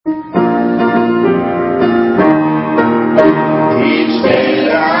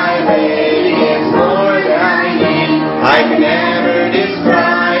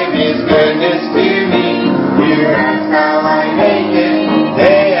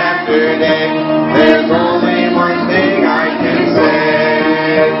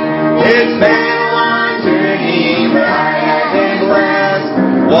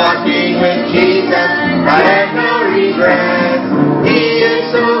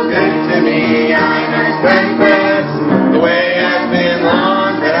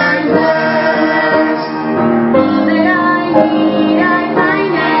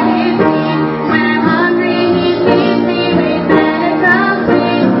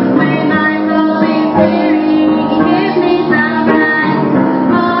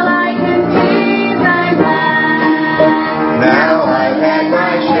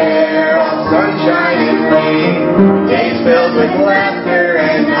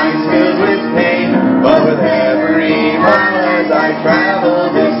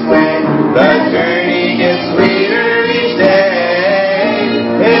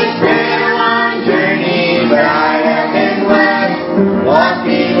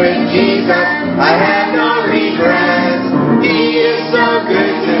Walking with Jesus, I have no regrets. He is so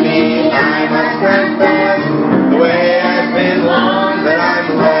good to me, I must confess. The way has been long, but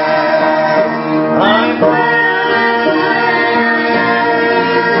I'm blessed. I'm blessed.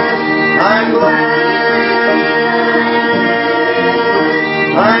 I'm blessed.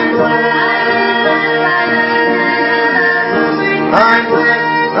 I'm blessed. I'm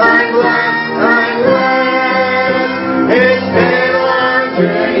blessed. I'm blessed. I'm blessed. It's been a long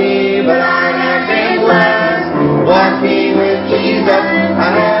journey, but I have been blessed. Walking with Jesus, I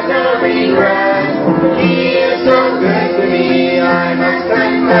have no regrets. He is so good to me, I must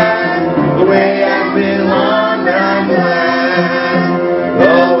confess. The way has been long, but I'm blessed.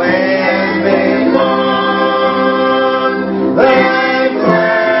 The way has been long, but I'm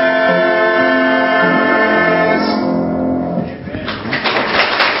blessed.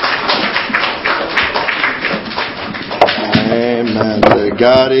 Amen.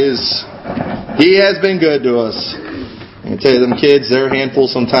 God He has been good to us. I can tell you, them kids, they're a handful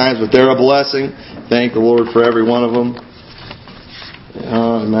sometimes, but they're a blessing. Thank the Lord for every one of them.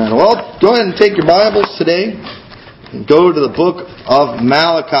 Amen. Well, go ahead and take your Bibles today and go to the book of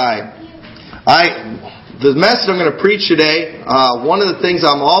Malachi. The message I'm going to preach today, one of the things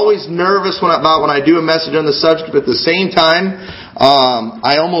I'm always nervous about when I do a message on the subject, but at the same time,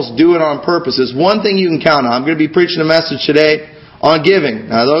 I almost do it on purpose. There's one thing you can count on. I'm going to be preaching a message today on giving.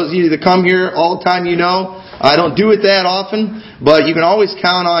 Now, those of you that come here all the time, you know, I don't do it that often, but you can always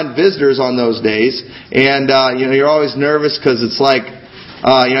count on visitors on those days. And, you're always nervous because it's like,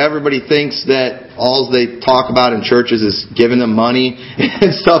 everybody thinks that all they talk about in churches is giving them money and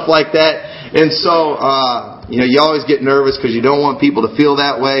stuff like that. And so, you always get nervous because you don't want people to feel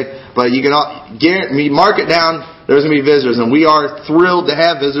that way. But you can mark it down, there's going to be visitors. And we are thrilled to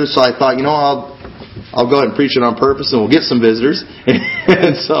have visitors, so I thought, I'll go ahead and preach it on purpose and we'll get some visitors.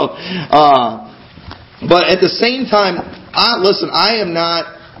 And so, but at the same time, I am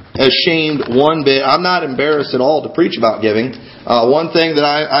not ashamed one bit. I'm not embarrassed at all to preach about giving. One thing that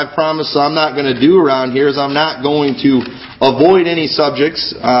I promise I'm not going to do around here is I'm not going to avoid any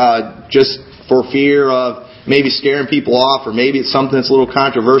subjects just for fear of maybe scaring people off, or maybe it's something that's a little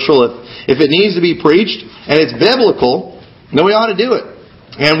controversial. If it needs to be preached and it's biblical, then we ought to do it.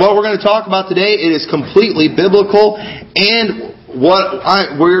 And what we're going to talk about today, it is completely biblical. And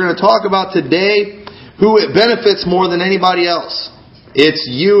we're going to talk about today, who it benefits more than anybody else. It's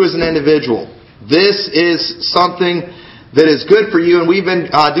you as an individual. This is something that is good for you. And we've been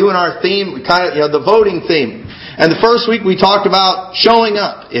doing our theme, the voting theme. And the first week we talked about showing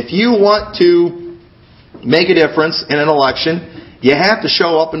up. If you want to make a difference in an election, you have to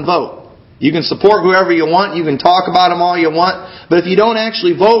show up and vote. You can support whoever you want. You can talk about them all you want. But if you don't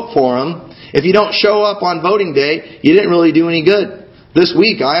actually vote for them, if you don't show up on voting day, you didn't really do any good. This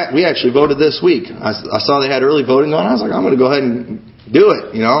week, we actually voted this week. I saw they had early voting on. I was like, I'm going to go ahead and do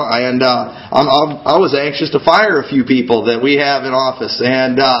it, And I was anxious to fire a few people that we have in office,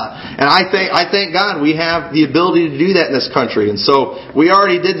 and I thank God we have the ability to do that in this country. And so we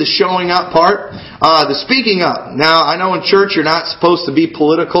already did the showing up part. The speaking up. Now, I know in church you're not supposed to be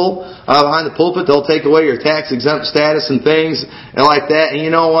political behind the pulpit. They'll take away your tax exempt status and things and like that. And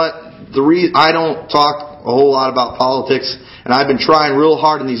you know what? I don't talk a whole lot about politics. And I've been trying real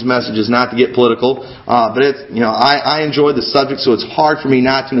hard in these messages not to get political. But I enjoy the subject, so it's hard for me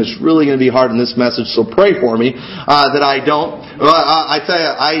not to. And it's really going to be hard in this message. So pray for me that I don't. I tell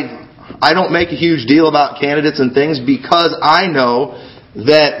you, I don't make a huge deal about candidates and things because I know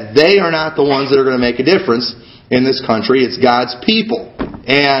that they are not the ones that are going to make a difference in this country. It's God's people.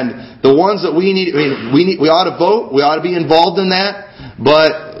 And the ones that we need, we ought to vote. We ought to be involved in that.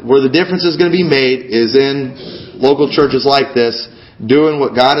 But where the difference is going to be made is in local churches like this, doing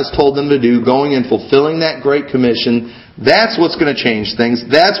what God has told them to do, going and fulfilling that Great Commission. That's what's going to change things.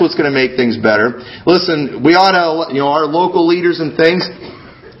 That's what's going to make things better. Listen, we ought to, our local leaders and things,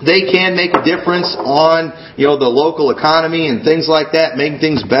 they can make a difference on, the local economy and things like that, making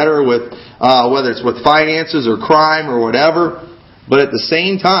things better with, whether it's with finances or crime or whatever. But at the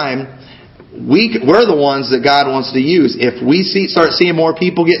same time, we're the ones that God wants to use. If we start seeing more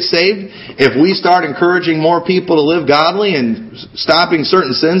people get saved, if we start encouraging more people to live godly and stopping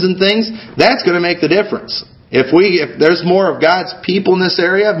certain sins and things, that's going to make the difference. If there's more of God's people in this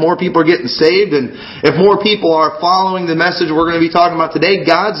area, if more people are getting saved, and if more people are following the message we're going to be talking about today,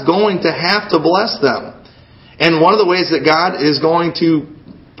 God's going to have to bless them. And one of the ways that God is going to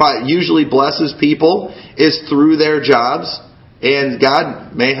usually bless His people is through their jobs, and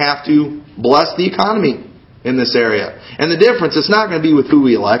God may have to bless the economy in this area. And the difference, it's not going to be with who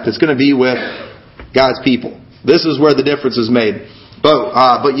we elect. It's going to be with God's people. This is where the difference is made.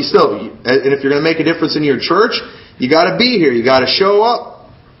 But you still, and if you're going to make a difference in your church, you got to be here. You got to show up.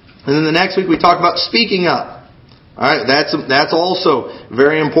 And then the next week we talk about speaking up. All right, that's also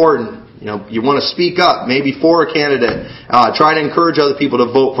very important. You want to speak up, maybe for a candidate. Try to encourage other people to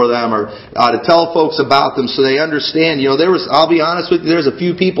vote for them, or to tell folks about them so they understand. I'll be honest with you, there's a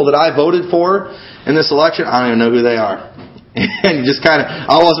few people that I voted for in this election. I don't even know who they are. And just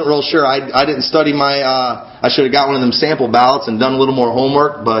I wasn't real sure. I didn't study I should have got one of them sample ballots and done a little more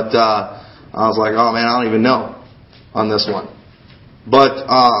homework, but I was like, oh man, I don't even know on this one. But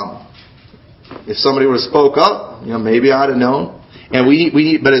if somebody would have spoke up, maybe I'd have known. And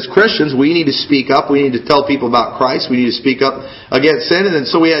but as Christians, we need to speak up. We need to tell people about Christ. We need to speak up against sin. And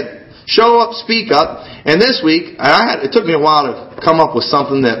so we had show up, speak up. And this week, it took me a while to come up with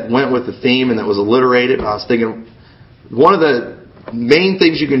something that went with the theme and that was alliterated. I was thinking, one of the main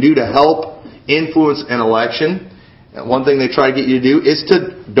things you can do to help influence an election, one thing they try to get you to do, is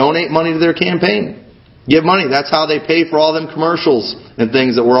to donate money to their campaign. Give money. That's how they pay for all them commercials and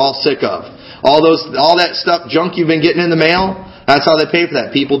things that we're all sick of. All that stuff, junk you've been getting in the mail, that's how they pay for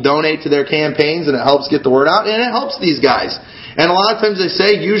that. People donate to their campaigns and it helps get the word out, and it helps these guys. And a lot of times they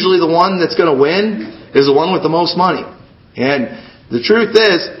say usually the one that's going to win is the one with the most money. And the truth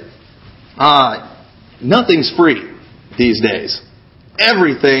is, nothing's free these days.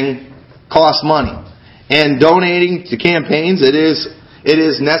 Everything costs money. And donating to campaigns, it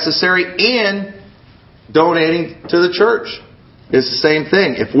is necessary, and donating to the church is the same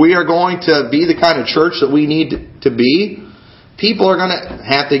thing. If we are going to be the kind of church that we need to be, people are going to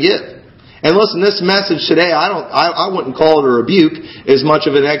have to give. And listen, this message today, I wouldn't call it a rebuke as much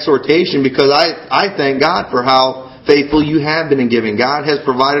of an exhortation, because I thank God for how faithful you have been in giving. God has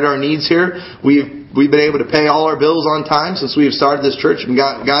provided our needs here. We've been able to pay all our bills on time since we've started this church, and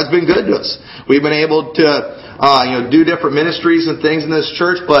God's been good to us. We've been able to do different ministries and things in this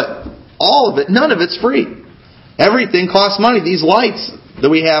church, but all of it, none of it's free. Everything costs money. These lights that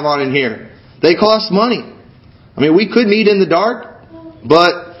we have on in here, they cost money. I mean, we could meet in the dark,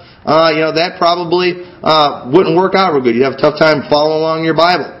 but that probably wouldn't work out real good. You'd have a tough time following along your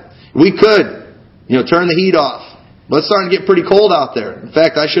Bible. We could, turn the heat off. But it's starting to get pretty cold out there. In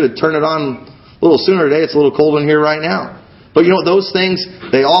fact, I should have turned it on a little sooner today. It's a little cold in here right now. But those things,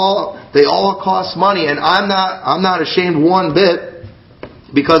 they all cost money, and I'm not ashamed one bit,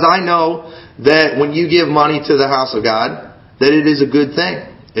 because I know that when you give money to the house of God, that it is a good thing.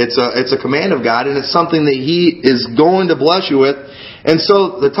 It's a command of God, and it's something that He is going to bless you with. And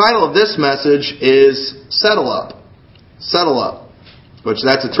so the title of this message is Settle Up. Settle Up. Which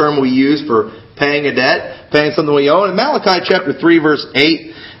that's a term we use for paying a debt, paying something we owe. In Malachi chapter 3 verse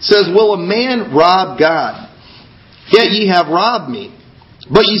 8 says, Will a man rob God? Yet ye have robbed me.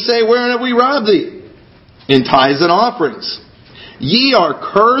 But ye say, Wherein have we robbed thee? In tithes and offerings. Ye are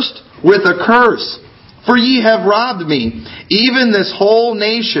cursed with a curse, for ye have robbed me, even this whole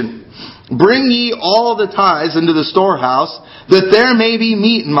nation. Bring ye all the tithes into the storehouse, that there may be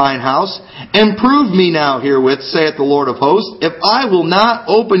meat in mine house, and prove me now herewith, saith the Lord of hosts, if I will not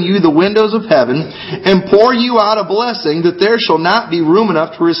open you the windows of heaven, and pour you out a blessing, that there shall not be room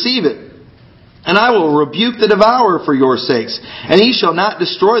enough to receive it. And I will rebuke the devourer for your sakes, and he shall not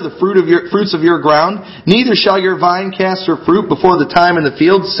destroy the fruits of your ground, neither shall your vine cast her fruit before the time in the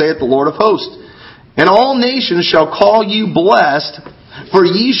field, saith the Lord of hosts. And all nations shall call you blessed, for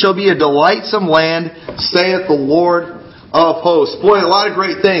ye shall be a delightsome land, saith the Lord of hosts. Boy, a lot of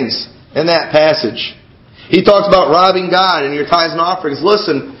great things in that passage. He talks about robbing God and your tithes and offerings.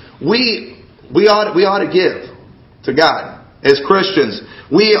 Listen, we ought to give to God as Christians.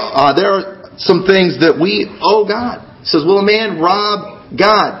 There are some things that we owe God. He says, Will a man rob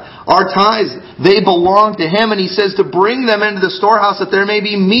God? Our tithes, they belong to Him, and He says to bring them into the storehouse that there may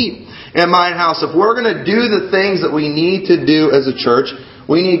be meat in mine house. If we're going to do the things that we need to do as a church,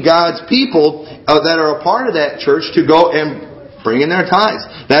 we need God's people that are a part of that church to go and bring in their tithes.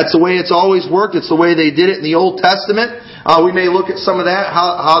 That's the way it's always worked. It's the way they did it in the Old Testament. We may look at some of that,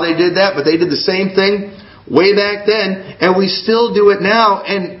 how they did that, but they did the same thing way back then, and we still do it now.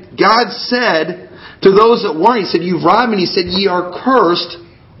 And God said to those that weren't, He said, You've robbed me. He said, Ye are cursed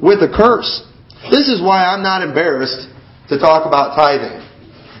with a curse. This is why I'm not embarrassed to talk about tithing.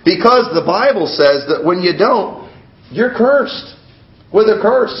 Because the Bible says that when you don't, you're cursed with a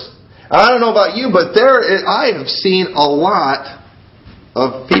curse. I don't know about you, but I have seen a lot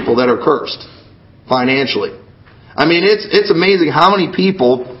of people that are cursed financially. I mean, it's amazing how many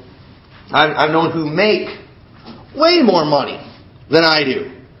people I've known who make way more money than I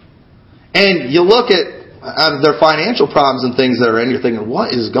do. And you look at their financial problems and things that are in, you're thinking,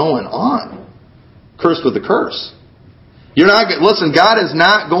 what is going on? Cursed with a curse. Listen, God is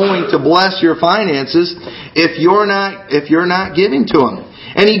not going to bless your finances if you're not giving to Him.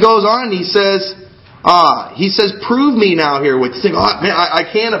 And He goes on and He says, prove me now herewith. You think, oh man, I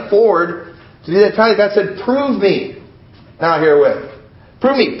can't afford to do that tithing. God said, prove me now herewith.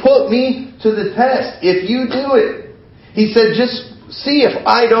 Prove me. Put me to the test if you do it. He said, just see if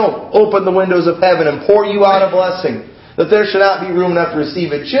I don't open the windows of heaven and pour you out a blessing, that there should not be room enough to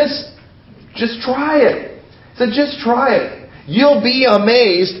receive it. Just try it. He said, just try it. You'll be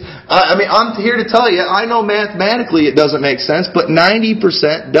amazed. I'm here to tell you, I know mathematically it doesn't make sense, but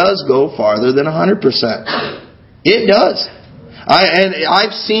 90% does go farther than 100%. It does.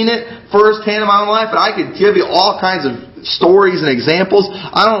 I've seen it firsthand in my own life, and I could give you all kinds of stories and examples.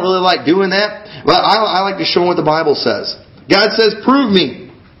 I don't really like doing that, but I like to show what the Bible says. God says, prove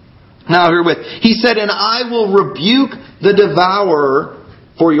me. Now herewith. He said, and I will rebuke the devourer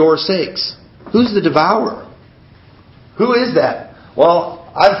for your sakes. Who's the devourer? Who is that?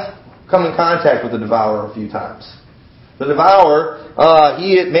 Well, I've come in contact with the devourer a few times. The devourer,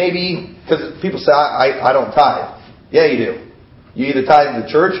 because people say, I don't tithe. Yeah, you do. You either tithe to the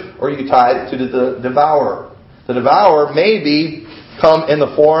church or you tithe to the devourer. The devourer may come in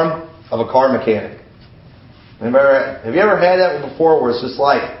the form of a car mechanic. Have you ever had that before where it's just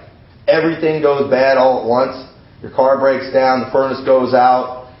like everything goes bad all at once? Your car breaks down, the furnace goes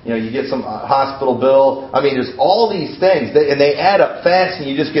out, you get some hospital bill. There's all these things, and they add up fast, and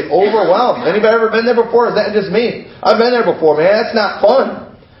you just get overwhelmed. Anybody ever been there before? Is that just me? I've been there before, man. That's not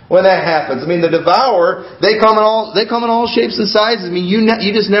fun when that happens. The devourer, they come in all shapes and sizes. You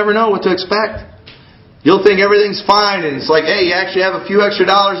just never know what to expect. You'll think everything's fine, and it's like, hey, you actually have a few extra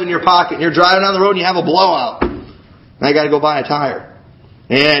dollars in your pocket, and you're driving down the road, and you have a blowout. And I got to go buy a tire.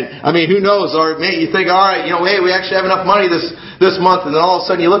 And, who knows? Or maybe you think, all right, hey, we actually have enough money this month, and then all of a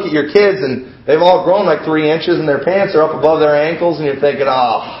sudden you look at your kids, and they've all grown like 3 inches, and their pants are up above their ankles, and you're thinking,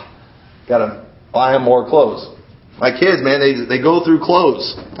 got to buy them more clothes. My kids, man, they go through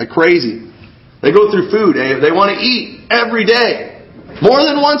clothes like crazy. They go through food. They want to eat every day. More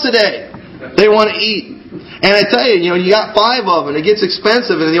than once a day. They want to eat. And I tell you, you got 5 of them, it gets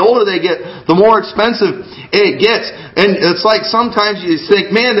expensive, and the older they get, the more expensive it gets. And it's like sometimes you think,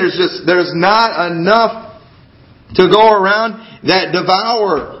 man, there's not enough to go around. That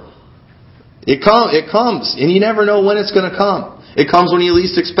devourer, it comes, and you never know when it's going to come. It comes when you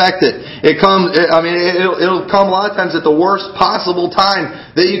least expect it. It'll come a lot of times at the worst possible time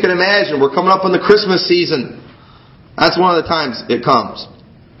that you can imagine. We're coming up on the Christmas season. That's one of the times it comes.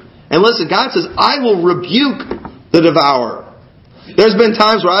 And listen, God says, I will rebuke the devourer. There's been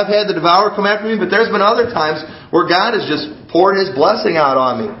times where I've had the devourer come after me, but there's been other times where God has just poured His blessing out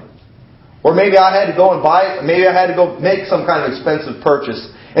on me. Or maybe I had to go maybe I had to go make some kind of expensive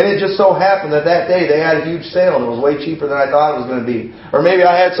purchase. And it just so happened that day they had a huge sale and it was way cheaper than I thought it was going to be. Or maybe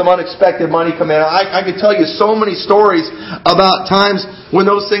I had some unexpected money come in. I could tell you so many stories about times when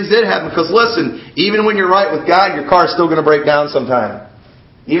those things did happen. Because listen, even when you're right with God, your car's still going to break down sometime.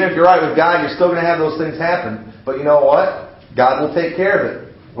 Even if you're right with God, you're still going to have those things happen. But you know what? God will take care of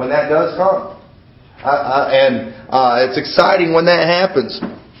it when that does come. It's exciting when that happens.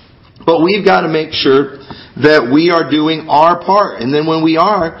 But we've got to make sure that we are doing our part. And then when we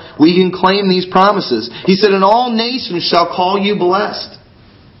are, we can claim these promises. He said, and all nations shall call you blessed.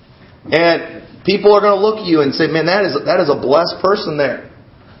 And people are going to look at you and say, man, that is a blessed person there.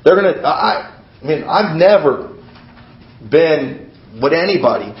 They're going to, I've never been what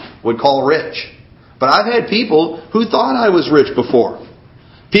anybody would call rich. But I've had people who thought I was rich before.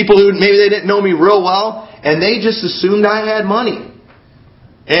 People who maybe they didn't know me real well, and they just assumed I had money.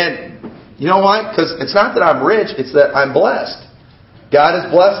 And you know why? Because it's not that I'm rich, it's that I'm blessed. God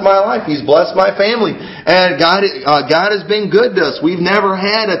has blessed my life. He's blessed my family. And God has been good to us. We've never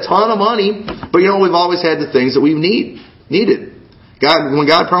had a ton of money, but we've always had the things that we've needed. When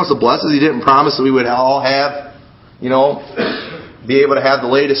God promised to bless us, He didn't promise that we would all have, be able to have the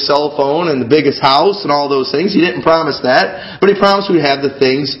latest cell phone and the biggest house and all those things. He didn't promise that, but He promised we'd have the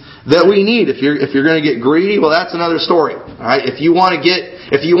things that we need. If you're going to get greedy, well, that's another story. All right, if you want to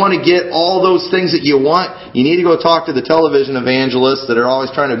get all those things that you want, you need to go talk to the television evangelists that are always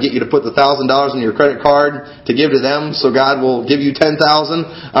trying to get you to put the $1,000 in your credit card to give to them, so God will give you $10,000.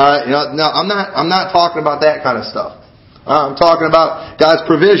 No, I'm not talking about that kind of stuff. I'm talking about God's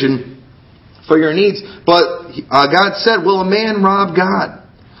provision for your needs. But God said, will a man rob God?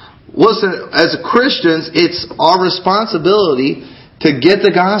 Listen, as Christians, it's our responsibility to get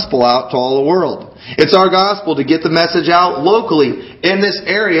the gospel out to all the world. It's our gospel to get the message out locally in this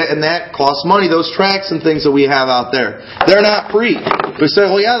area, and that costs money. Those tracts and things that we have out there, they're not free. We say,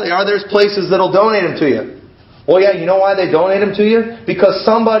 well, yeah, they are. There's places that'll donate them to you. Well, yeah, you know why they donate them to you? Because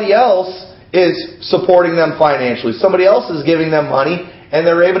somebody else is supporting them financially. Somebody else is giving them money, and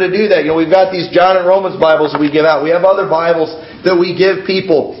they're able to do that. You know, we've got these John and Romans Bibles that we give out. We have other Bibles that we give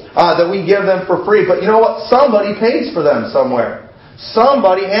people, that we give them for free. But you know what? Somebody pays for them somewhere.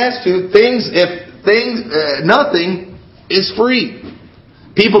 Somebody has to. Nothing is free.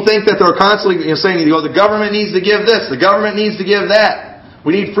 People think that they're constantly saying, the government needs to give this, the government needs to give that.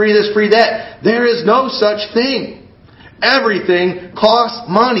 We need free this, free that. There is no such thing. Everything costs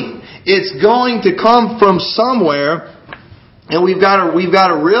money. It's going to come from somewhere, and we've got to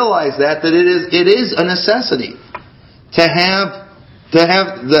realize that it is a necessity to have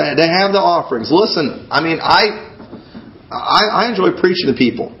the offerings. Listen, I mean, I enjoy preaching to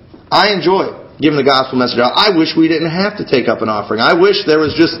people. I enjoy giving the gospel message out. I wish we didn't have to take up an offering. I wish there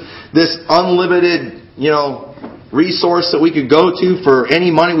was just this unlimited, resource that we could go to for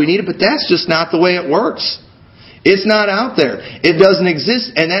any money we needed, but that's just not the way it works. It's not out there. It doesn't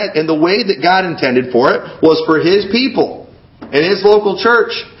exist. And the way that God intended for it was for His people and His local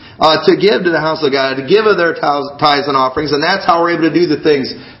church to give to the house of God, to give of their tithes and offerings, and that's how we're able to do the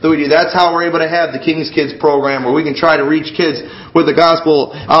things that we do. That's how we're able to have the King's Kids program, where we can try to reach kids with the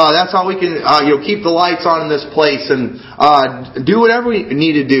gospel. That's how we can keep the lights on in this place and do whatever we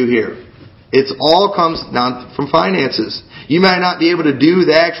need to do here. It all comes down from finances. You might not be able to do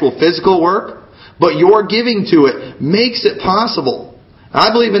the actual physical work, but your giving to it makes it possible.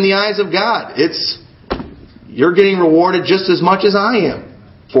 I believe in the eyes of God, you're getting rewarded just as much as I am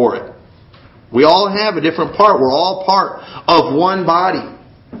for it. We all have a different part. We're all part of one body.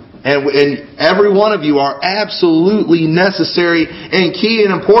 And every one of you are absolutely necessary and key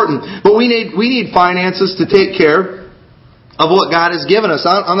and important. But we need finances to take care of what God has given us.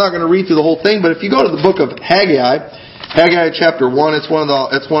 I'm not going to read through the whole thing, but if you go to the book of Haggai chapter 1, it's one of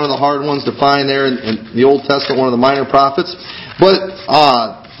the hard ones to find there in the Old Testament, one of the minor prophets. But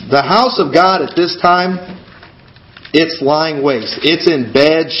the house of God at this time, it's lying waste. It's in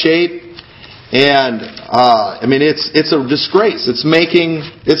bad shape, and it's a disgrace. It's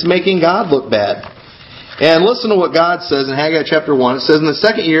making God look bad. And listen to what God says in Haggai chapter 1. It says, "In the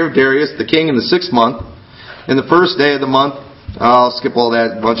second year of Darius the king, in the 6th month, in the first day of the month," I'll skip all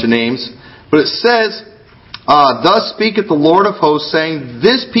that bunch of names. But it says, "Thus speaketh the Lord of hosts, saying,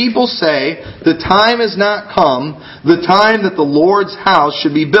 This people say, the time is not come, the time that the Lord's house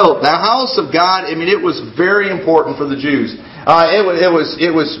should be built." The house of God, it was very important for the Jews.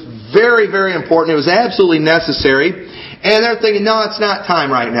 It was very, very important. It was absolutely necessary. And they're thinking, no, it's not time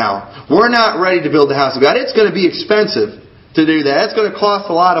right now. We're not ready to build the house of God. It's going to be expensive to do that. It's going to cost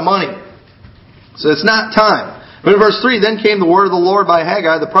a lot of money. So it's not time. But in verse 3, "Then came the word of the Lord by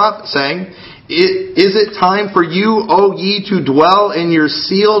Haggai the prophet, saying, Is it time for you, O ye, to dwell in your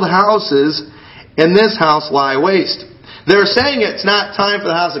sealed houses, and this house lie waste?" They're saying it's not time for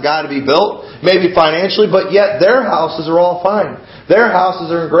the house of God to be built, maybe financially, but yet their houses are all fine. Their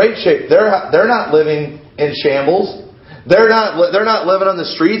houses are in great shape. They're not living in shambles. They're not living on the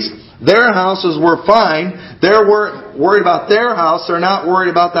streets. Their houses were fine. They're worried about their house. They're not worried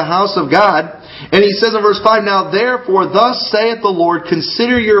about the house of God. And he says in verse 5, "Now therefore, thus saith the Lord,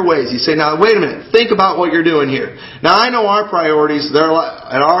 consider your ways." You say, now wait a minute, think about what you're doing here. Now I know our priorities,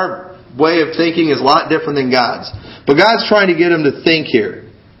 and our way of thinking is a lot different than God's. But God's trying to get them to think here.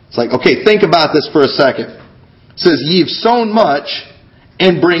 It's like, okay, think about this for a second. It says, "Ye have sown much,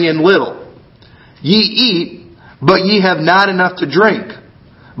 and bring in little. Ye eat, but ye have not enough to drink.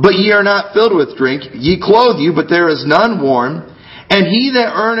 But ye are not filled with drink. Ye clothe you, but there is none warm. And he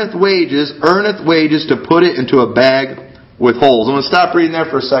that earneth wages to put it into a bag with holes." I'm going to stop reading there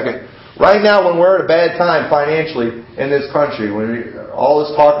for a second. Right now, when we're at a bad time financially in this country, when all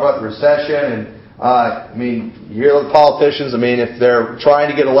this talk about the recession, and you hear the politicians, if they're trying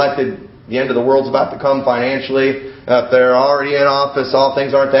to get elected, the end of the world's about to come financially. If they're already in office, all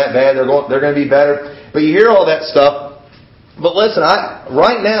things aren't that bad. They're going to be better. But you hear all that stuff. But listen,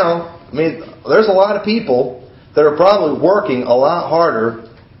 right now, there's a lot of people that are probably working a lot harder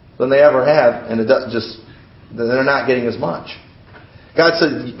than they ever have, and they're not getting as much. God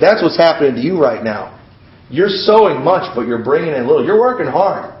said, that's what's happening to you right now. You're sowing much, but you're bringing in little. You're working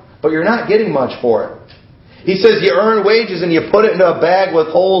hard, but you're not getting much for it. He says you earn wages and you put it into a bag with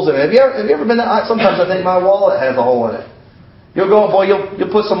holes in it. Have you ever been there? Sometimes I think my wallet has a hole in it.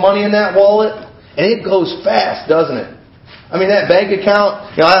 You'll put some money in that wallet, and it goes fast, doesn't it? That bank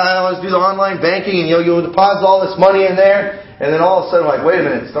account, I always do the online banking, and you'll deposit all this money in there, and then all of a sudden, wait a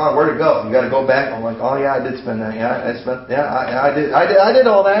minute, it's gone. Where'd it go? You got to go back. I'm like, oh yeah, I did spend that. I did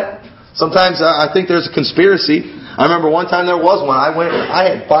all that. Sometimes I think there's a conspiracy I remember one time there was one. I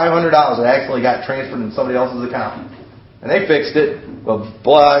had $500 that actually got transferred into somebody else's account. And they fixed it. But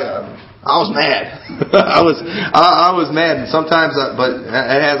boy, I was mad. I was mad. And sometimes, but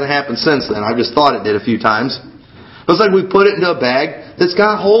it hasn't happened since then. I just thought it did a few times. It's like we put it into a bag that's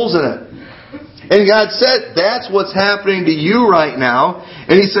got holes in it. And God said, that's what's happening to you right now.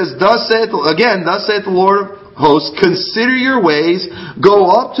 And He says, thus saith the Lord of hosts, consider your ways,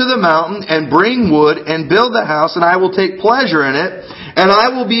 go up to the mountain and bring wood and build the house, and I will take pleasure in it, and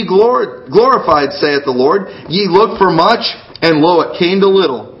I will be glorified, saith the Lord. Ye looked for much, and lo, it came to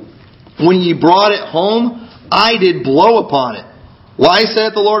little. When ye brought it home, I did blow upon it. Why,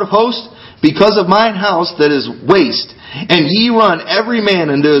 saith the Lord of hosts? Because of mine house that is waste, and ye run every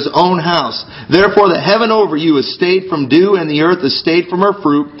man into his own house. Therefore the heaven over you is stayed from dew, and the earth is stayed from her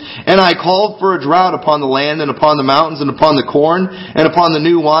fruit. And I called for a drought upon the land, and upon the mountains, and upon the corn, and upon the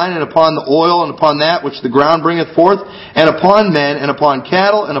new wine, and upon the oil, and upon that which the ground bringeth forth, and upon men, and upon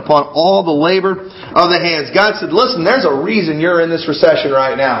cattle, and upon all the labor of the hands. God said, listen, there's a reason you're in this recession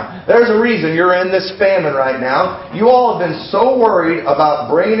right now. There's a reason you're in this famine right now. You all have been so worried about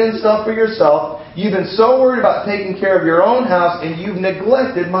bringing in stuff for yourself. You've been so worried about taking care of your own house, and you've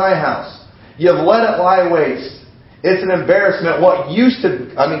neglected my house. You've let it lie waste. It's an embarrassment. What used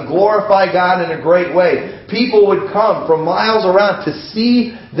to, glorify God in a great way. People would come from miles around to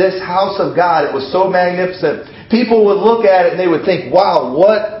see this house of God. It was so magnificent. People would look at it and they would think, wow,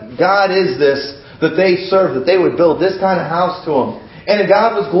 what God is this that they serve, that they would build this kind of house to Him. And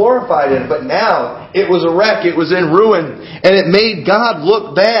God was glorified in it. But now, it was a wreck. It was in ruin. And it made God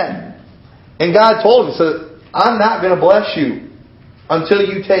look bad. And God told him, so I'm not going to bless you until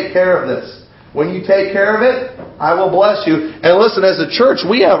you take care of this. When you take care of it, I will bless you. And listen, as a church,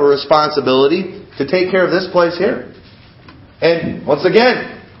 we have a responsibility to take care of this place here. And once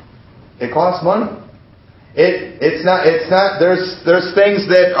again, it costs money. It's not. There's things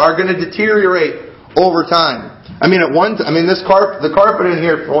that are going to deteriorate over time. The carpet in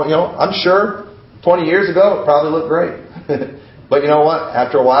here, I'm sure 20 years ago it probably looked great. But you know what?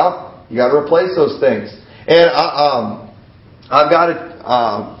 After a while, you got to replace those things. And I've got it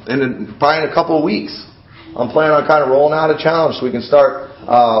probably in a couple of weeks. I'm planning on kind of rolling out a challenge so we can start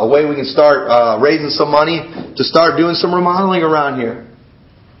raising some money to start doing some remodeling around here.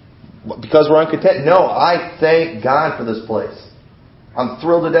 Because we're uncontent. No, I thank God for this place. I'm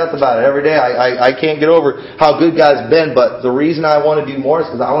thrilled to death about it every day. I can't get over how good God's been, but the reason I want to do more is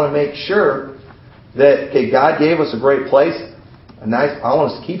because I want to make sure that God gave us a great place. I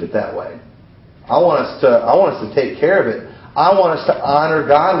want us to keep it that way. I want us to take care of it. I want us to honor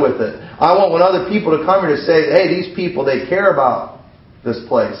God with it. I want when other people to come here to say, hey, these people, they care about this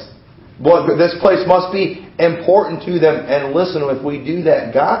place. Well, this place must be important to them. And listen, if we do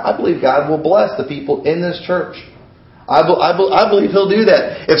that, I believe God will bless the people in this church. I believe He'll do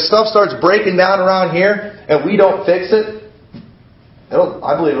that. If stuff starts breaking down around here and we don't fix it,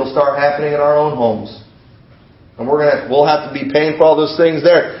 I believe it'll start happening in our own homes. And we'll have to be paying for all those things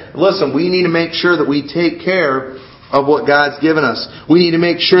there. Listen, we need to make sure that we take care of what God's given us. We need to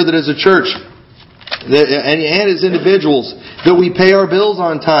make sure that as a church and as individuals that we pay our bills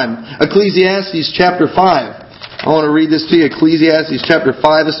on time. Ecclesiastes chapter 5. I want to read this to you. Ecclesiastes chapter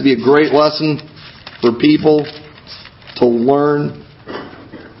 5. This would be a great lesson for people to learn.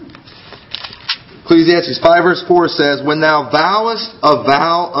 Ecclesiastes 5 verse 4 says, when thou vowest a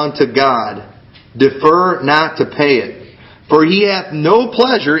vow unto God, defer not to pay it. For He hath no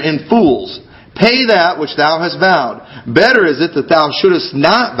pleasure in fools. Pay that which thou hast vowed. Better is it that thou shouldest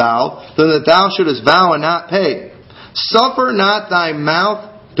not vow than that thou shouldest vow and not pay. Suffer not thy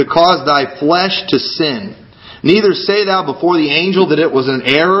mouth to cause thy flesh to sin. Neither say thou before the angel that it was an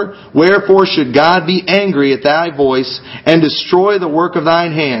error. Wherefore should God be angry at thy voice and destroy the work of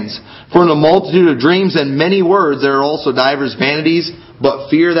thine hands? For in a multitude of dreams and many words there are also divers vanities.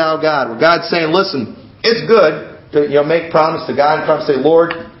 But fear thou God. Well, God's saying, listen, it's good to make promise to God and promise to say,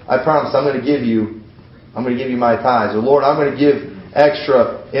 Lord, I promise I'm going to give you my tithes. Or Lord, I'm going to give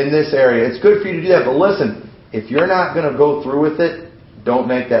extra in this area. It's good for you to do that. But listen, if you're not going to go through with it, don't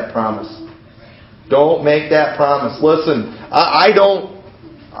make that promise. Don't make that promise. Listen, I'm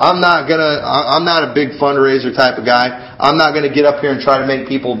not a big fundraiser type of guy. I'm not going to get up here and try to make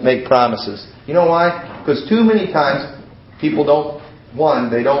people make promises. You know why? Because too many times people don't.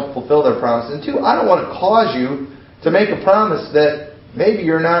 One, they don't fulfill their promise. And two, I don't want to cause you to make a promise that maybe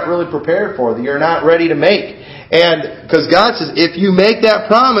you're not really prepared for, that you're not ready to make. And because God says, if you make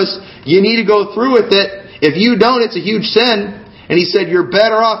that promise, you need to go through with it. If you don't, it's a huge sin. And He said, you're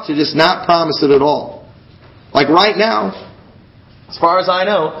better off to just not promise it at all. Like right now, as far as I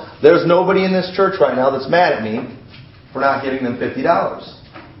know, there's nobody in this church right now that's mad at me for not giving them $50.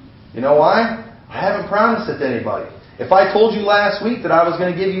 You know why? I haven't promised it to anybody. If I told you last week that I was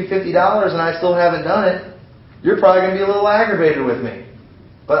going to give you $50 and I still haven't done it, you're probably going to be a little aggravated with me.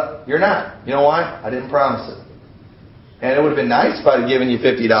 But you're not. You know why? I didn't promise it. And it would have been nice if I'd have given you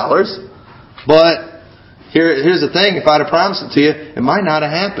 $50. But here's the thing. If I'd have promised it to you, it might not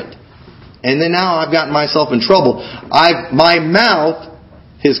have happened. And then now I've gotten myself in trouble. My mouth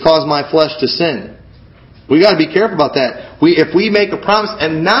has caused my flesh to sin. We got to be careful about that. If we make a promise,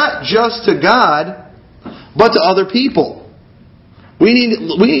 and not just to God, but to other people, we need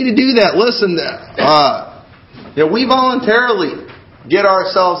to do that. Listen, we voluntarily get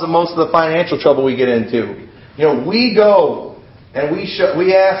ourselves in most of the financial trouble we get into. We go and we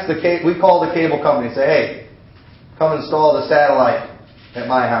call the cable company and say, "Hey, come install the satellite at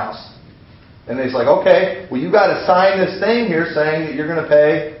my house." And they're like, "Okay, well, you got to sign this thing here saying that you're going to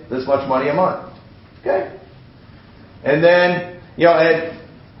pay this much money a month." Okay. And then,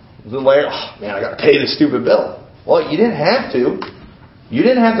 and later, "Oh, man, I got to pay this stupid bill." Well, you didn't have to. You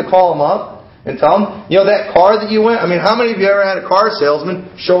didn't have to call them up and tell them, that car that you went. I mean, how many of you ever had a car salesman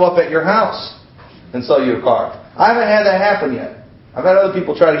show up at your house and sell you a car? I haven't had that happen yet. I've had other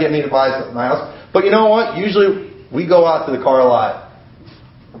people try to get me to buy stuff at my house. But you know what? Usually we go out to the car lot.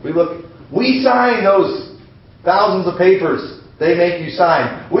 We sign those thousands of papers they make you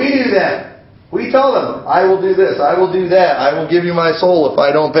sign. We do that. We tell them, "I will do this, I will do that, I will give you my soul if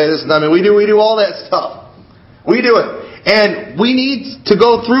I don't pay this." I mean, we do all that stuff. We do it. And we need to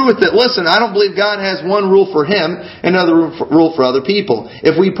go through with it. Listen, I don't believe God has one rule for Him and another rule for other people.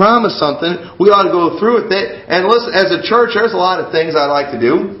 If we promise something, we ought to go through with it. And listen, as a church, there's a lot of things I like to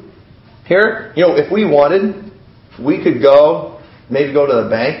do. Here, if we wanted, we could maybe go to the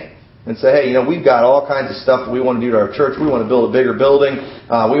bank and say, "Hey, we've got all kinds of stuff that we want to do to our church. We want to build a bigger building.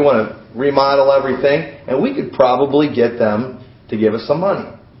 We want to remodel everything." And we could probably get them to give us some money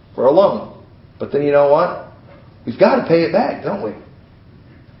for a loan. But then you know what? We've got to pay it back, don't we?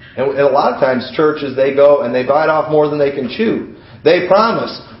 And a lot of times churches, they go and they bite off more than they can chew. They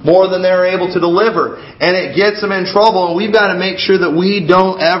promise more than they're able to deliver. And it gets them in trouble. And we've got to make sure that we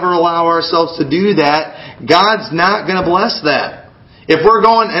don't ever allow ourselves to do that. God's not going to bless that. If we're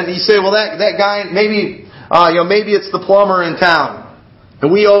going and you say, "Well, that guy, maybe it's the plumber in town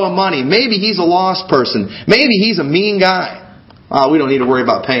and we owe him money. Maybe he's a lost person. Maybe he's a mean guy. We don't need to worry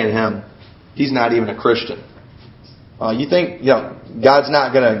about paying him. He's not even a Christian." You think, God's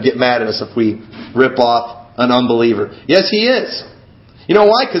not going to get mad at us if we rip off an unbeliever. Yes, He is. You know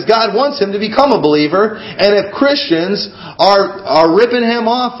why? Because God wants him to become a believer. And if Christians are ripping him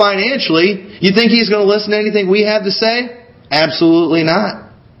off financially, you think He's going to listen to anything we have to say? Absolutely not.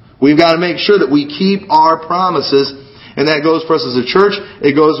 We've got to make sure that we keep our promises. And that goes for us as a church.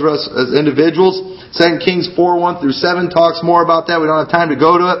 It goes for us as individuals. 2 Kings 4:1-7 talks more about that. We don't have time to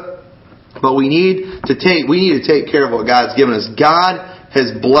go to it. But we need to take care of what God's given us. God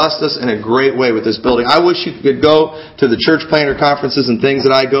has blessed us in a great way with this building. I wish you could go to the church planter conferences and things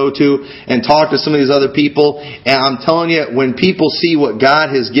that I go to and talk to some of these other people. And I'm telling you, when people see what God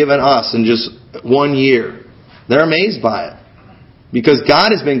has given us in just 1 year, they're amazed by it. Because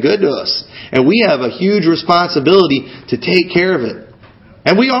God has been good to us. And we have a huge responsibility to take care of it.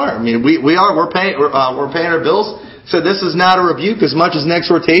 And we are. I mean, we are. We're paying our bills. So this is not a rebuke as much as an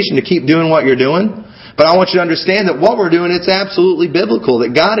exhortation to keep doing what you're doing. But I want you to understand that what we're doing, it's absolutely biblical.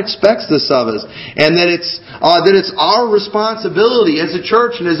 That God expects this of us. And that it's our responsibility as a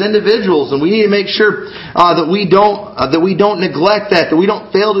church and as individuals. And we need to make sure that we don't neglect that we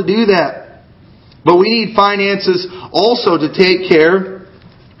don't fail to do that. But we need finances also to take care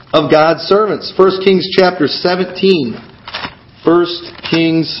of God's servants. 1 Kings chapter 17. 1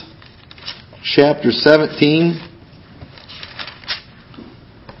 Kings chapter 17.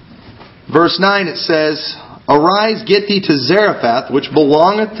 Verse 9 it says, "Arise, get thee to Zarephath, which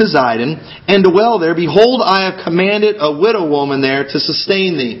belongeth to Zidon, and dwell there. Behold, I have commanded a widow woman there to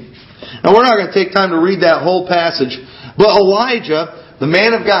sustain thee." Now we're not going to take time to read that whole passage, but Elijah, the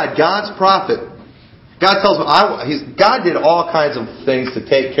man of God, God's prophet, God tells him, God did all kinds of things to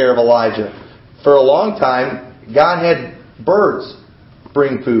take care of Elijah. For a long time, God had birds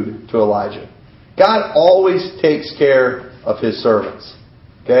bring food to Elijah. God always takes care of His servants.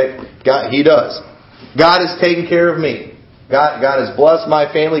 Okay? He does. God has taken care of me. God has blessed my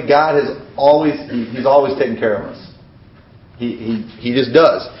family. He's always taken care of us. He just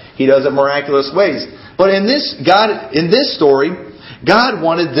does. He does it in miraculous ways. But in this story, God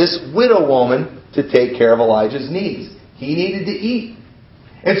wanted this widow woman to take care of Elijah's needs. He needed to eat.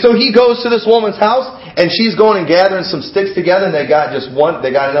 And so he goes to this woman's house, and she's going and gathering some sticks together, and they got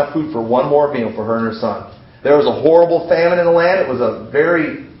enough food for one more meal for her and her son. There was a horrible famine in the land. It was a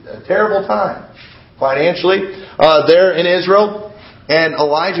very terrible time financially there in Israel. And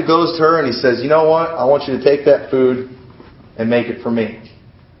Elijah goes to her and he says, you know what? I want you to take that food and make it for me.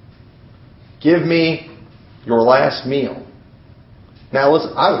 Give me your last meal. Now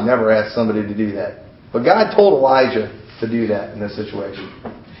listen, I would never ask somebody to do that. But God told Elijah to do that in this situation.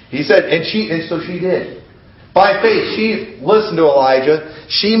 He said, and so she did. By faith, she listened to Elijah.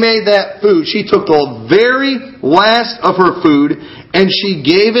 She made that food. She took the very last of her food and she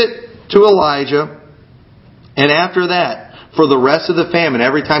gave it to Elijah. And after that, for the rest of the famine,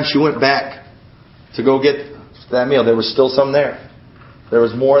 every time she went back to go get that meal, there was still some there. There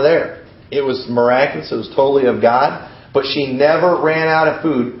was more there. It was miraculous. It was totally of God. But she never ran out of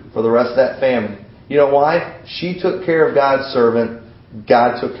food for the rest of that famine. You know why? She took care of God's servant.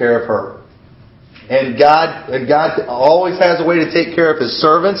 God took care of her. And God always has a way to take care of His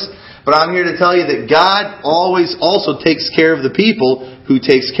servants. But I'm here to tell you that God always also takes care of the people who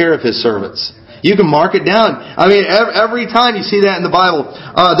takes care of His servants. You can mark it down. I mean, every time you see that in the Bible.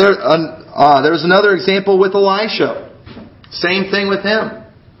 There's another example with Elisha. Same thing with him.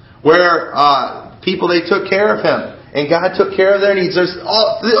 Where people, they took care of him. And God took care of their needs. There's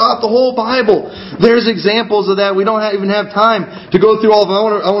throughout the whole Bible, there's examples of that. We don't even have time to go through all of them.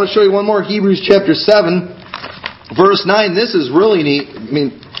 I want to show you one more. Hebrews chapter 7, verse 9. This is really neat. I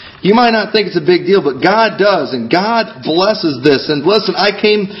mean, you might not think it's a big deal, but God does. And God blesses this. And listen, I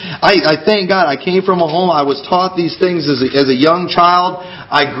thank God. I came from a home. I was taught these things as a young child.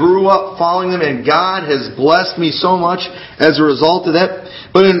 I grew up following them. And God has blessed me so much as a result of that.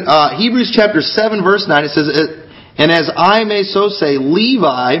 But in Hebrews chapter 7, verse 9, it says, and as I may so say,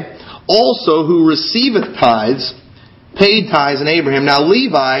 Levi also who receiveth tithes, paid tithes in Abraham. Now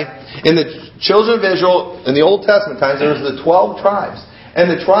Levi, in the children of Israel, in the Old Testament times, there was the 12 tribes.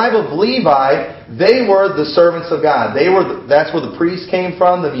 And the tribe of Levi, they were the servants of God. That's where the priests came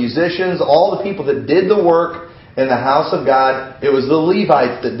from, the musicians, all the people that did the work in the house of God. It was the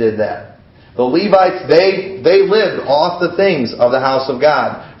Levites that did that. The Levites, they lived off the things of the house of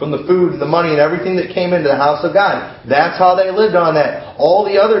God. From the food and the money and everything that came into the house of God. That's how they lived on that. All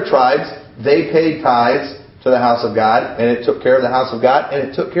the other tribes, they paid tithes to the house of God. And it took care of the house of God. And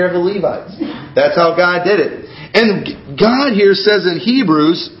it took care of the Levites. That's how God did it. And God here says in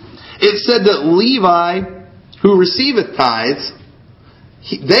Hebrews, it said that Levi, who receiveth tithes,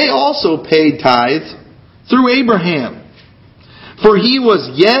 they also paid tithes through Abraham. For he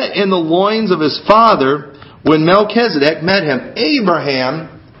was yet in the loins of his father when Melchizedek met him.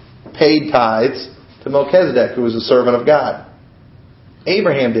 Abraham paid tithes to Melchizedek, who was a servant of God.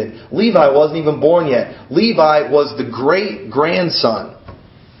 Abraham did. Levi wasn't even born yet. Levi was the great-grandson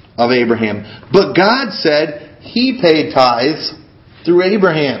of Abraham. But God said He paid tithes through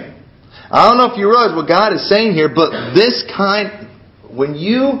Abraham. I don't know if you realize what God is saying here, but when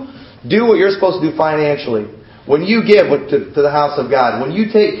you do what you're supposed to do financially, when you give to the house of God, when you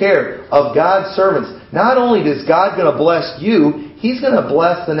take care of God's servants, not only is God going to bless you, He's going to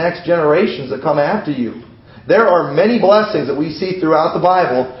bless the next generations that come after you. There are many blessings that we see throughout the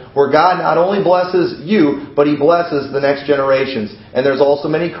Bible where God not only blesses you, but He blesses the next generations. And there's also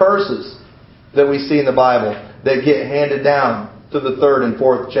many curses that we see in the Bible that get handed down to the third and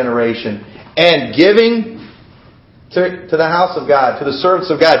fourth generation. And giving to the house of God, to the servants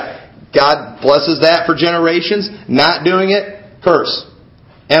of God, God blesses that for generations. Not doing it, curse.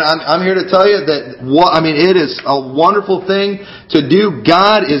 And I'm here to tell you that it is a wonderful thing to do.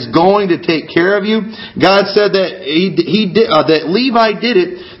 God is going to take care of you. God said that He did that Levi did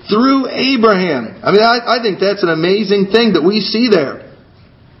it through Abraham. I think that's an amazing thing that we see there.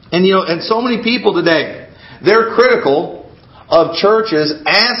 And and so many people today, they're critical of churches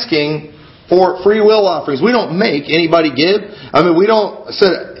asking for free will offerings. We don't make anybody give. We don't.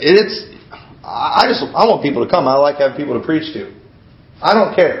 I want people to come. I like having people to preach to. I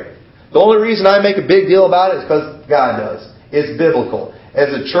don't care. The only reason I make a big deal about it is because God does. It's biblical. As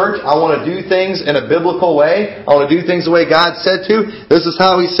a church, I want to do things in a biblical way. I want to do things the way God said to. This is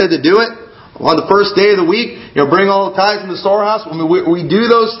how He said to do it. On the first day of the week, bring all the tithes in the storehouse. We do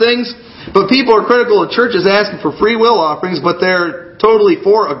those things. But people are critical of churches asking for free will offerings, but they're totally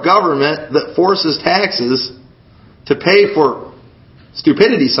for a government that forces taxes to pay for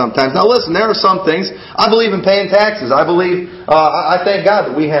stupidity sometimes. Now listen, there are some things. I believe in paying taxes. I thank God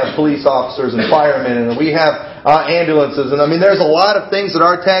that we have police officers and firemen and we have ambulances. And there's a lot of things that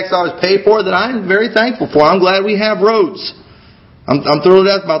our tax dollars pay for that I'm very thankful for. I'm glad we have roads. I'm thrilled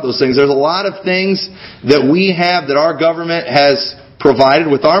to death about those things. There's a lot of things that we have that our government has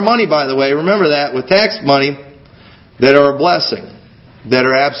provided with our money, by the way. Remember that, with tax money, that are a blessing, that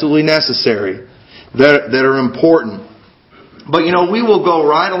are absolutely necessary. that are important. But we will go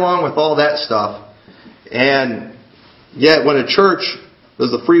right along with all that stuff. And yet when a church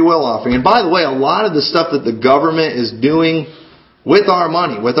does the free will offering, and by the way, a lot of the stuff that the government is doing with our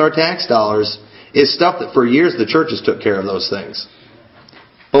money, with our tax dollars, is stuff that for years the churches took care of those things.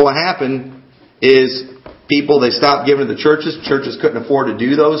 But what happened is they stopped giving to the churches. Churches couldn't afford to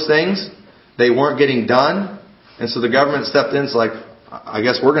do those things. They weren't getting done. And so the government stepped in. It's like, I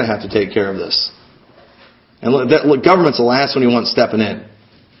guess we're going to have to take care of this. And look, government's the last one you want stepping in.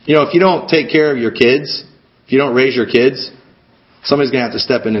 If you don't take care of your kids, if you don't raise your kids, somebody's going to have to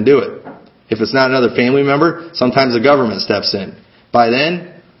step in and do it. If it's not another family member, sometimes the government steps in. By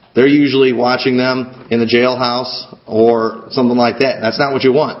then, they're usually watching them in the jailhouse or something like that. That's not what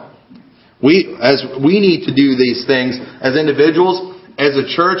you want. We need to do these things as individuals, as a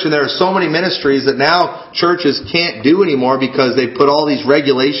church, and there are so many ministries that now churches can't do anymore because they put all these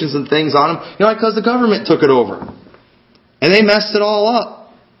regulations and things on them. Because the government took it over. And they messed it all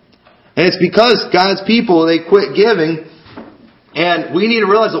up. And it's because God's people, they quit giving. And we need to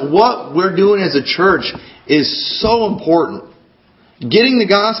realize that what we're doing as a church is so important. Getting the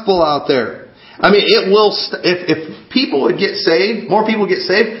gospel out there. It will. If people would get saved, more people would get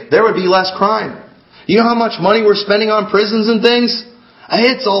saved, there would be less crime. You know how much money we're spending on prisons and things?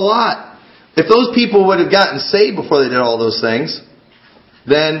 It's a lot. If those people would have gotten saved before they did all those things,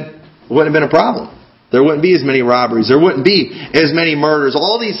 then it wouldn't have been a problem. There wouldn't be as many robberies. There wouldn't be as many murders.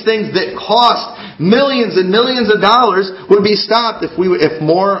 All these things that cost millions and millions of dollars would be stopped if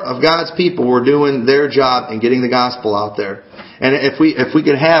more of God's people were doing their job and getting the gospel out there. And if we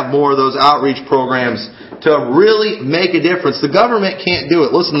could have more of those outreach programs to really make a difference. The government can't do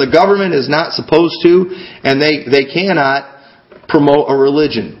it. Listen, the government is not supposed to, and they cannot promote a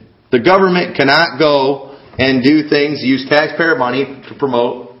religion. The government cannot go and do things, use taxpayer money to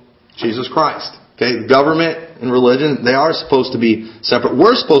promote Jesus Christ. Okay, government and religion, they are supposed to be separate.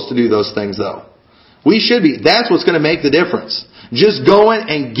 We're supposed to do those things, though. We should be. That's what's going to make the difference. Just going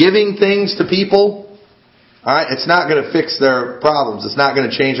and giving things to people, it's not going to fix their problems. It's not going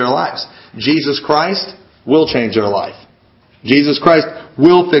to change their lives. Jesus Christ will change their life. Jesus Christ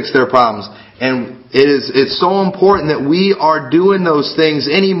will fix their problems. And it's so important that we are doing those things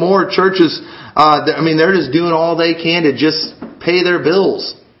anymore. Churches, they're just doing all they can to just pay their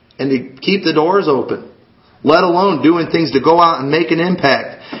bills and to keep the doors open, let alone doing things to go out and make an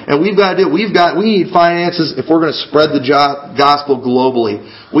impact. And we need finances if we're going to spread the gospel globally.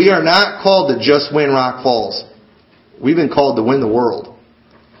 We are not called to just win Rock Falls. We've been called to win the world.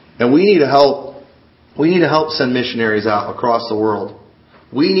 And we need to help send missionaries out across the world.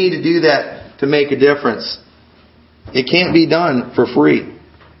 We need to do that to make a difference. It can't be done for free.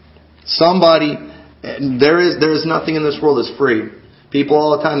 There is nothing in this world that's free. People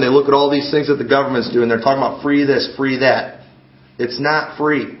all the time, they look at all these things that the government's doing. They're talking about free this, free that. It's not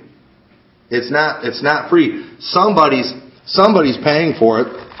free. It's not free. Somebody's paying for it.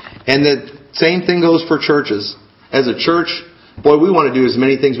 And the same thing goes for churches. As a church, we want to do as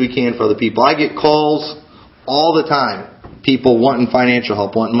many things we can for other people. I get calls all the time. People wanting financial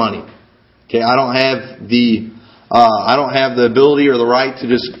help, wanting money. Okay, I don't have the ability or the right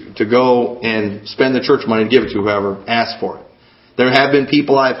to go and spend the church money to give it to whoever asks for it. There have been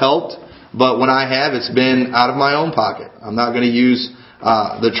people I've helped, but when I have, it's been out of my own pocket. I'm not going to use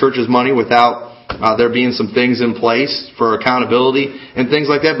the church's money without there being some things in place for accountability and things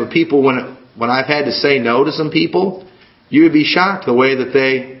like that. But people, when I've had to say no to some people, you would be shocked the way that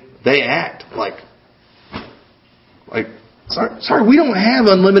they act. Like, sorry, we don't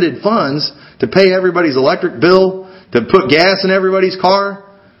have unlimited funds to pay everybody's electric bill, to put gas in everybody's car.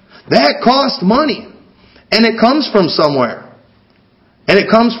 That costs money, and it comes from somewhere. And it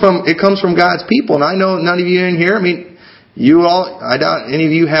comes from God's people. And I know none of you in here, I doubt any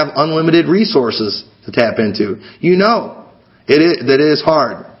of you have unlimited resources to tap into. You know that it is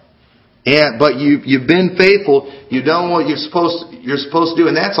hard. But you've been faithful. You've done what you're supposed to do,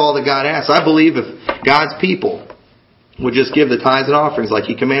 and that's all that God asks. I believe if God's people would just give the tithes and offerings like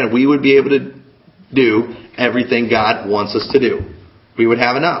He commanded, we would be able to do everything God wants us to do. We would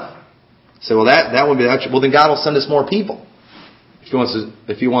have enough. So, well, that would be well. Then God will send us more people.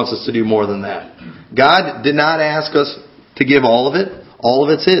 If He wants us to do more than that. God did not ask us to give all of it. All of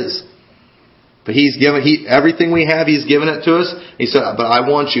it's His. But He's given everything we have, He's given it to us. He said, but I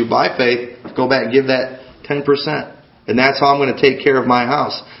want you by faith to go back and give that 10%. And that's how I'm going to take care of my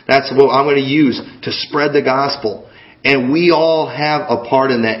house. That's what I'm going to use to spread the gospel. And we all have a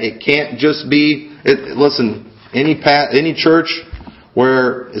part in that. It can't just be, listen, any church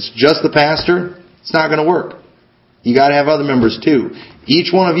where it's just the pastor, it's not going to work. You got to have other members too.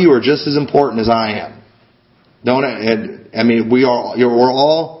 Each one of you are just as important as I am. We're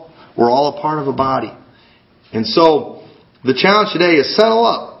all a part of a body. And so the challenge today is settle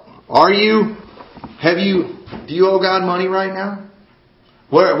up. Do you owe God money right now?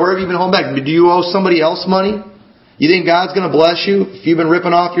 Where have you been holding back? Do you owe somebody else money? You think God's going to bless you if you've been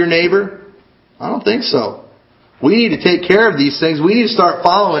ripping off your neighbor? I don't think so. We need to take care of these things. We need to start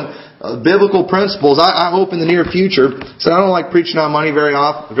following biblical principles. I hope in the near future. So I don't like preaching on money very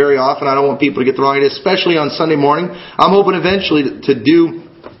often. I don't want people to get the wrong idea, especially on Sunday morning. I'm hoping eventually to do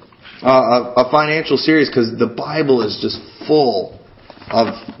a financial series, because the Bible is just full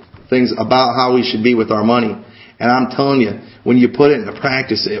of things about how we should be with our money. And I'm telling you, when you put it into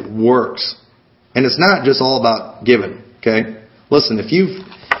practice, it works. And it's not just all about giving. Okay, listen. I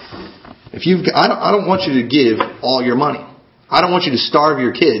don't want you to give all your money. I don't want you to starve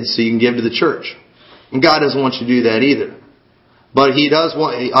your kids so you can give to the church. And God doesn't want you to do that either. But He does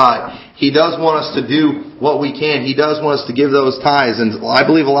want us to do what we can. He does want us to give those tithes. And I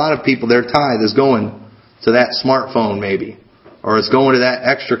believe a lot of people, their tithe is going to that smartphone maybe. Or it's going to that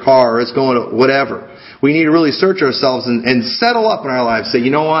extra car. Or it's going to whatever. We need to really search ourselves and settle up in our lives. Say,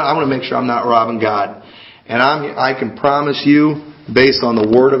 you know what? I want to make sure I'm not robbing God. And I can promise you, based on the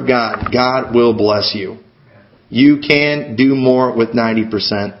Word of God, God will bless you. You can do more with 90%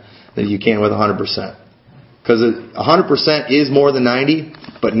 than you can with 100%. Because 100% is more than 90,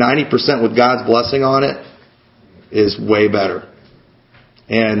 but 90% with God's blessing on it is way better.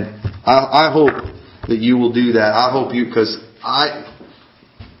 And I hope that you will do that. I hope you,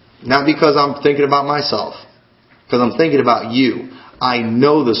 not because I'm thinking about myself, because I'm thinking about you. I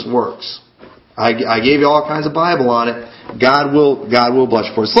know this works. I gave you all kinds of Bible on it. God will bless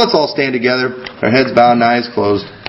you for us. So let's all stand together, our heads bowed and eyes closed.